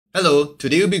Hello,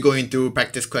 today we'll be going through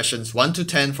practice questions 1 to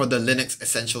 10 for the Linux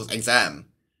Essentials exam.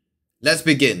 Let's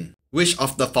begin. Which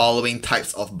of the following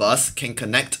types of bus can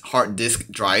connect hard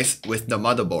disk drives with the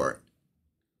motherboard?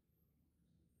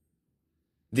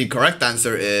 The correct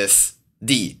answer is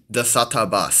D, the SATA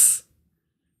bus.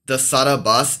 The SATA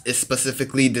bus is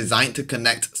specifically designed to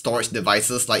connect storage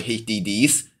devices like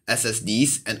HDDs,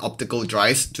 SSDs, and optical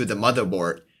drives to the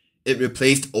motherboard. It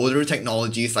replaced older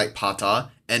technologies like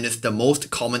PATA and is the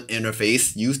most common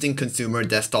interface used in consumer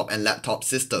desktop and laptop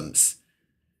systems.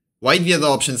 Why the other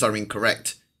options are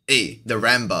incorrect? A, the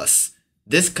RAM bus.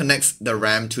 This connects the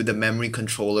RAM to the memory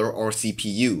controller or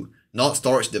CPU, not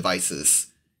storage devices.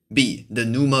 B, the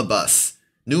NUMA bus.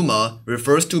 NUMA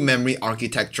refers to memory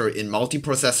architecture in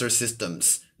multiprocessor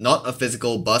systems, not a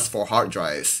physical bus for hard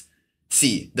drives.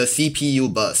 C, the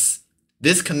CPU bus.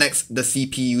 This connects the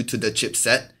CPU to the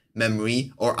chipset,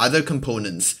 memory, or other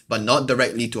components, but not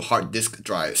directly to hard disk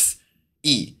drives.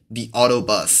 E, the auto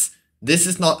bus. This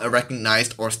is not a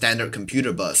recognized or standard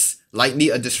computer bus, likely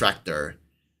a distractor.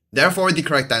 Therefore, the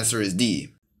correct answer is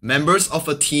D. Members of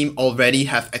a team already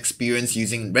have experience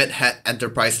using Red Hat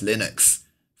Enterprise Linux.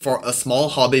 For a small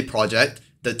hobby project,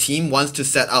 the team wants to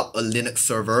set up a Linux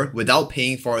server without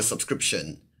paying for a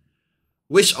subscription.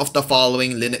 Which of the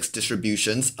following Linux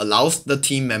distributions allows the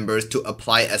team members to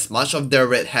apply as much of their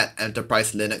Red Hat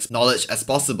Enterprise Linux knowledge as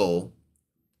possible?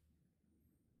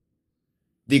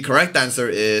 The correct answer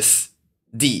is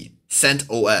D,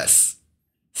 CentOS.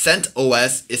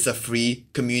 CentOS is a free,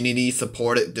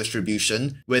 community-supported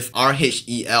distribution with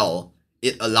RHEL.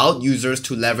 It allowed users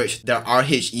to leverage their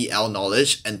RHEL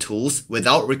knowledge and tools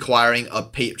without requiring a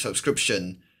paid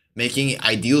subscription, making it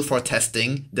ideal for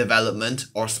testing, development,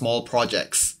 or small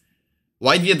projects.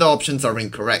 Why the other options are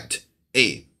incorrect?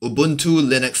 A, Ubuntu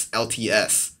Linux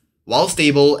LTS. While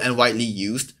stable and widely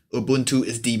used, Ubuntu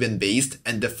is Debian-based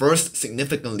and differs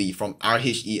significantly from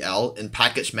RHEL in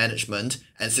package management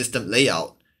and system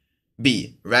layout.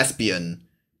 B, Raspbian.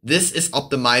 This is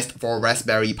optimized for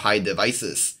Raspberry Pi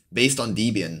devices, based on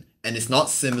Debian, and is not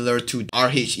similar to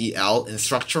RHEL in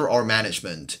structure or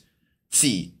management.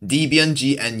 C, Debian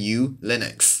GNU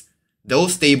Linux. Though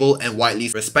stable and widely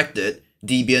respected,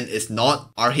 Debian is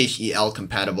not RHEL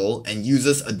compatible and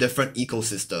uses a different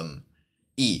ecosystem.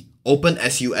 E,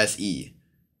 OpenSUSE.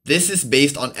 This is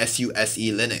based on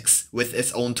SUSE Linux with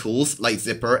its own tools like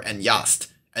Zypper and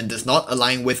Yast, and does not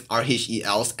align with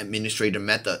RHEL's administrator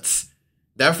methods.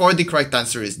 Therefore, the correct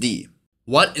answer is D.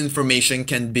 What information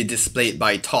can be displayed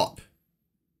by top?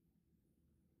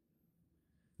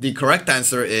 The correct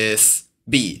answer is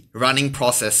B, running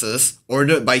processes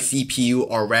ordered by CPU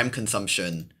or RAM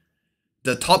consumption.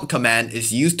 The top command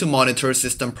is used to monitor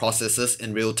system processes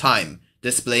in real time,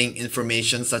 displaying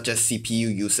information such as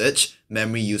CPU usage,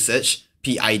 memory usage,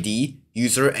 PID,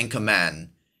 user, and command.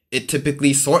 It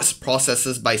typically sorts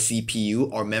processes by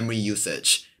CPU or memory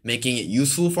usage, making it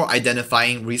useful for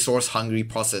identifying resource-hungry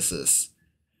processes.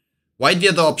 Why the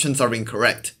other options are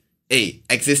incorrect? A,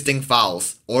 existing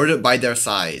files, ordered by their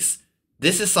size.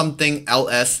 This is something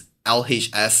LS,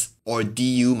 LHS, or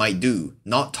DU might do,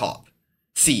 not top.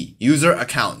 C, user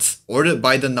accounts, ordered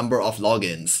by the number of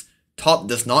logins. Top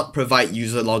does not provide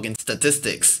user login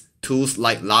statistics. Tools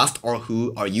like Last or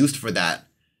Who are used for that.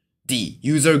 D,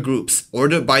 user groups,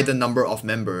 ordered by the number of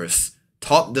members.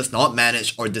 Top does not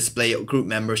manage or display group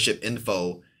membership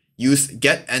info. Use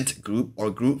getEntGroup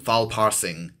or group file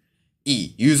parsing.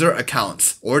 E, user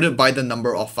accounts, ordered by the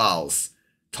number of files.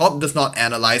 Top does not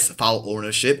analyze file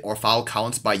ownership or file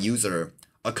counts by user.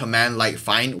 A command like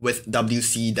find with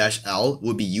wc-l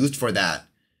would be used for that.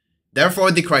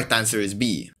 Therefore, the correct answer is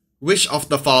B. Which of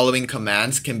the following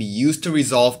commands can be used to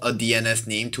resolve a DNS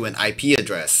name to an IP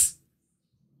address?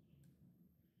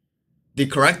 The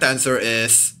correct answer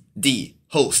is D,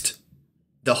 host.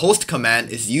 The host command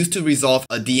is used to resolve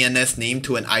a DNS name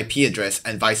to an IP address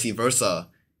and vice versa.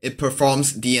 It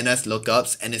performs DNS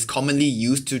lookups and is commonly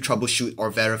used to troubleshoot or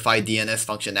verify DNS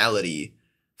functionality.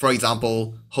 For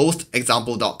example, host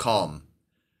example.com.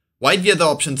 Why the other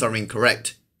options are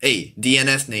incorrect? A,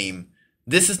 DNS name.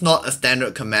 This is not a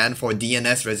standard command for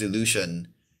DNS resolution.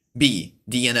 B,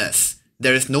 DNS.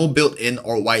 There is no built-in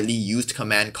or widely used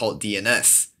command called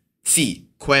DNS. C,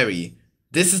 query.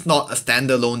 This is not a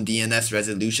standalone DNS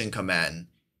resolution command.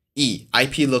 E,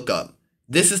 IP lookup.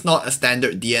 This is not a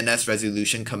standard DNS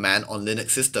resolution command on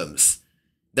Linux systems.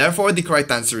 Therefore, the correct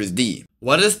answer is D.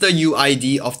 What is the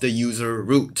UID of the user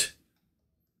root?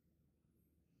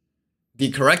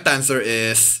 The correct answer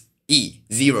is E,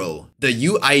 0. The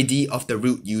UID of the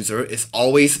root user is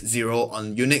always 0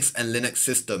 on Unix and Linux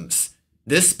systems.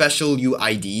 This special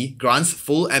UID grants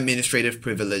full administrative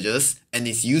privileges and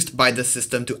is used by the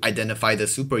system to identify the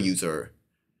superuser.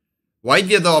 Why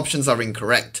the other options are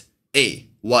incorrect? A.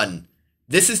 1.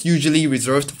 This is usually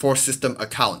reserved for system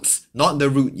accounts, not the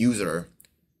root user.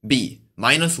 B.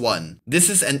 -1. This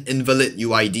is an invalid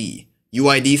UID.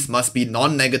 UIDs must be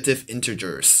non-negative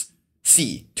integers.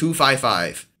 C.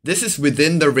 255. This is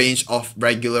within the range of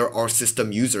regular or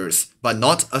system users, but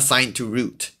not assigned to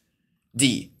root.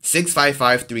 D.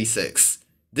 65536.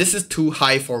 This is too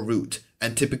high for root,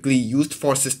 and typically used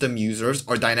for system users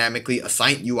or dynamically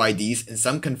assigned UIDs in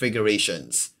some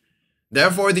configurations.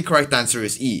 Therefore, the correct answer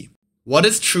is E. What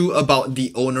is true about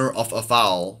the owner of a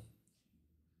file?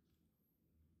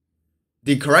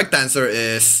 The correct answer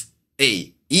is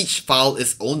A. Each file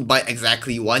is owned by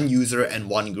exactly one user and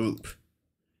one group.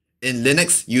 In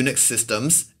Linux, Unix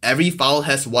systems, every file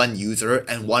has one user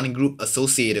and one group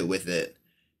associated with it.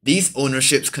 These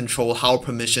ownerships control how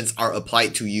permissions are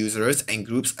applied to users and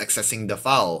groups accessing the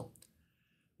file.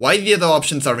 Why the other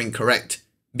options are incorrect?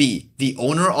 B. The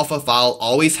owner of a file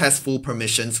always has full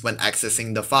permissions when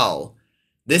accessing the file.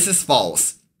 This is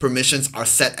false. Permissions are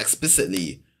set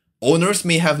explicitly. Owners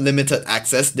may have limited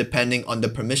access depending on the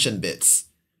permission bits.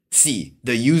 C.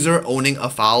 The user owning a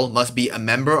file must be a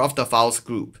member of the file's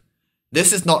group.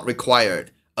 This is not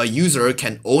required. A user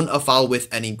can own a file with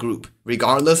any group,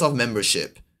 regardless of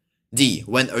membership. D.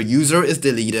 When a user is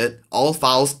deleted, all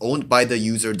files owned by the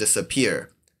user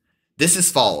disappear. This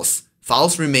is false.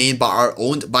 Files remain but are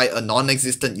owned by a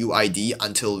non-existent UID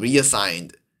until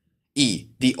reassigned. E.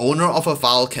 The owner of a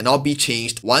file cannot be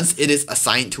changed once it is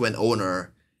assigned to an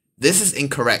owner. This is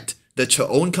incorrect. The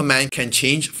chown command can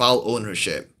change file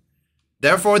ownership.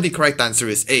 Therefore, the correct answer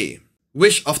is A.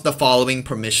 Which of the following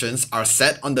permissions are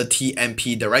set on the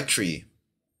TMP directory?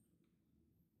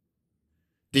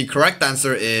 The correct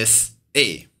answer is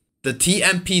A. The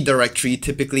TMP directory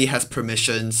typically has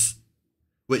permissions,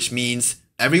 which means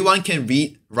everyone can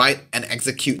read, write, and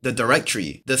execute the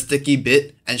directory. The sticky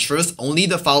bit ensures only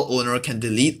the file owner can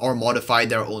delete or modify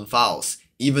their own files,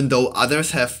 even though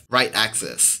others have write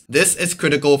access. This is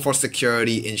critical for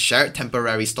security in shared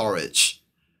temporary storage.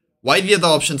 Why the other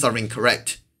options are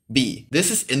incorrect? B. This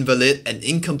is invalid and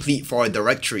incomplete for a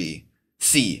directory.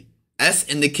 C. S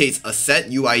indicates a set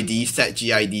UID set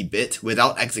GID bit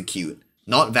without execute,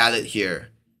 not valid here.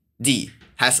 D.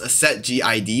 Has a set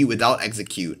GID without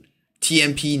execute.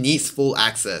 TMP needs full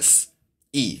access.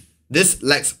 E. This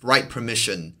lacks write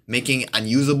permission, making it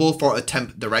unusable for a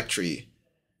temp directory.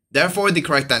 Therefore, the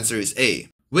correct answer is A.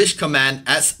 Which command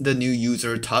adds the new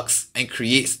user tux and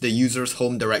creates the user's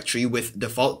home directory with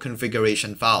default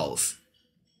configuration files?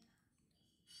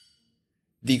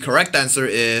 The correct answer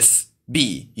is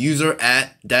B. User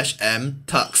add -m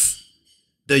tux.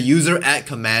 The user add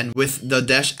command with the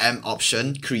 -m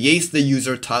option creates the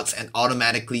user tux and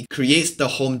automatically creates the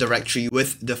home directory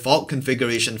with default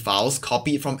configuration files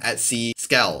copied from etc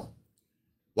scal.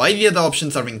 Why the other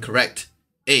options are incorrect?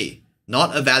 A.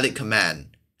 Not a valid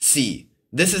command. C.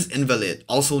 This is invalid,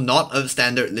 also not a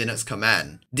standard Linux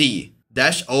command. D.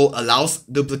 -o allows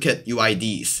duplicate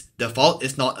UIDs. Default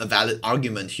is not a valid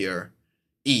argument here.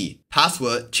 E.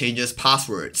 Password changes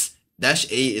passwords.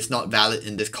 -a is not valid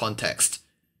in this context.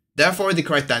 Therefore, the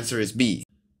correct answer is B.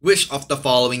 Which of the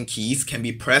following keys can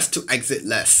be pressed to exit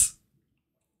less?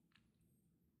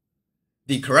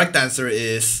 The correct answer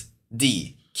is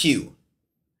D. Q.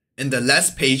 In the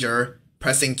less pager,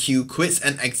 pressing Q quits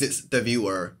and exits the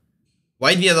viewer.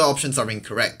 Why the other options are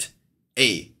incorrect?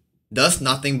 A. Does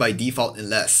nothing by default in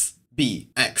less. B.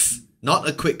 X. Not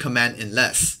a quick command in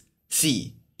less.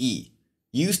 C. E.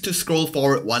 Used to scroll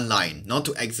forward one line, not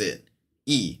to exit.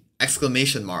 E.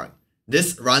 Exclamation mark.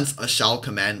 This runs a shell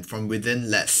command from within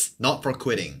less, not for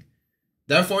quitting.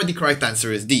 Therefore, the correct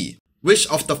answer is D. Which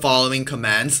of the following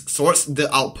commands sorts the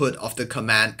output of the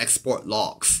command export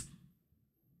logs?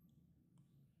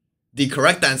 The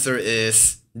correct answer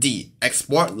is D.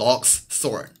 Export logs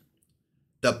sort.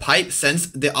 The pipe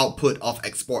sends the output of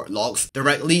export logs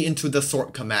directly into the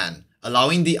sort command,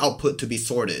 allowing the output to be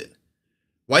sorted.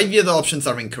 Why the other options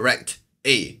are incorrect?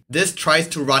 A. This tries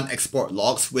to run export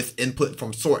logs with input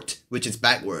from sort, which is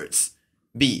backwards.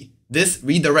 B. This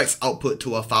redirects output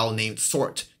to a file named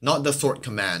sort, not the sort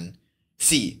command.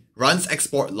 C. Runs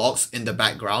export logs in the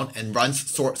background and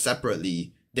runs sort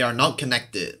separately. They are not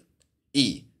connected.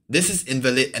 E. This is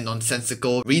invalid and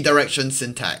nonsensical redirection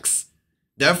syntax.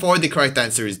 Therefore, the correct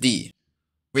answer is D.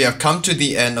 We have come to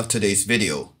the end of today's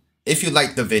video. If you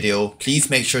liked the video, please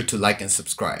make sure to like and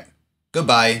subscribe.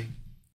 Goodbye.